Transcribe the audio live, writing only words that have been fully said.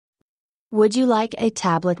Would you like a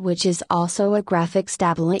tablet which is also a graphics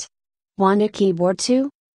tablet? Want a keyboard too?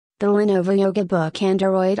 The Lenovo Yoga Book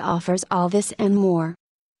Android offers all this and more.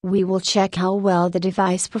 We will check how well the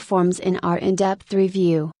device performs in our in-depth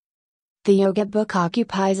review. The Yoga Book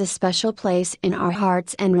occupies a special place in our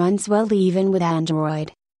hearts and runs well even with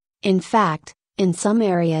Android. In fact, in some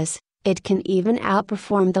areas, it can even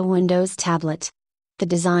outperform the Windows tablet. The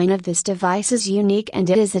design of this device is unique and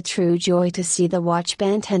it is a true joy to see the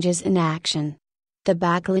watchband hinges in action. The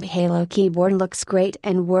backlit Halo keyboard looks great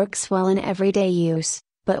and works well in everyday use,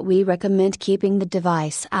 but we recommend keeping the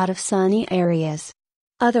device out of sunny areas.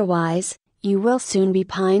 Otherwise, you will soon be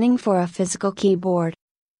pining for a physical keyboard.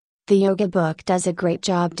 The Yoga Book does a great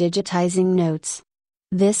job digitizing notes.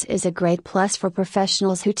 This is a great plus for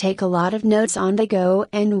professionals who take a lot of notes on the go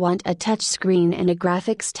and want a touchscreen and a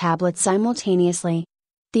graphics tablet simultaneously.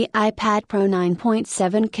 The iPad Pro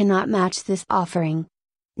 9.7 cannot match this offering.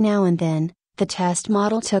 Now and then, the test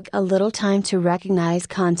model took a little time to recognize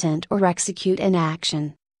content or execute an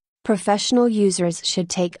action. Professional users should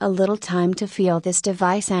take a little time to feel this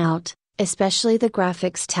device out, especially the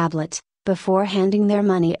graphics tablet, before handing their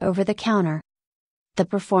money over the counter. The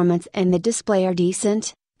performance and the display are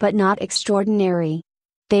decent, but not extraordinary.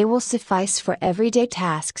 They will suffice for everyday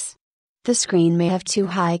tasks. The screen may have too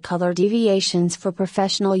high color deviations for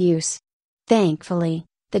professional use. Thankfully,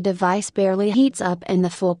 the device barely heats up and the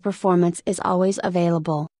full performance is always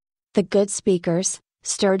available. The good speakers,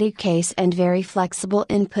 sturdy case and very flexible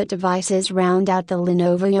input devices round out the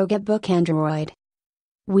Lenovo Yoga Book Android.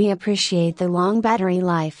 We appreciate the long battery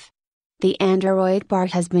life. The Android bar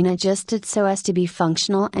has been adjusted so as to be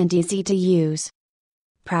functional and easy to use.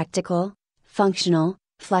 Practical, functional,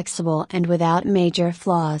 flexible and without major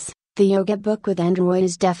flaws, the Yoga Book with Android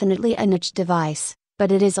is definitely a niche device, but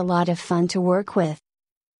it is a lot of fun to work with.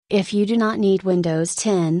 If you do not need Windows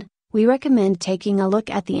 10, we recommend taking a look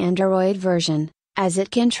at the Android version, as it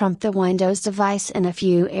can trump the Windows device in a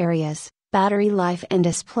few areas, battery life and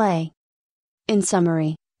display. In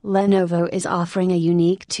summary, Lenovo is offering a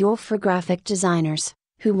unique tool for graphic designers,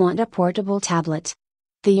 who want a portable tablet.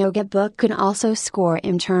 The Yoga Book can also score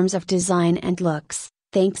in terms of design and looks,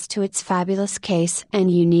 thanks to its fabulous case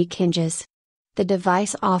and unique hinges. The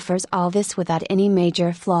device offers all this without any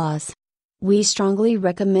major flaws. We strongly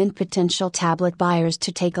recommend potential tablet buyers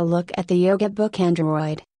to take a look at the Yoga Book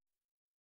Android.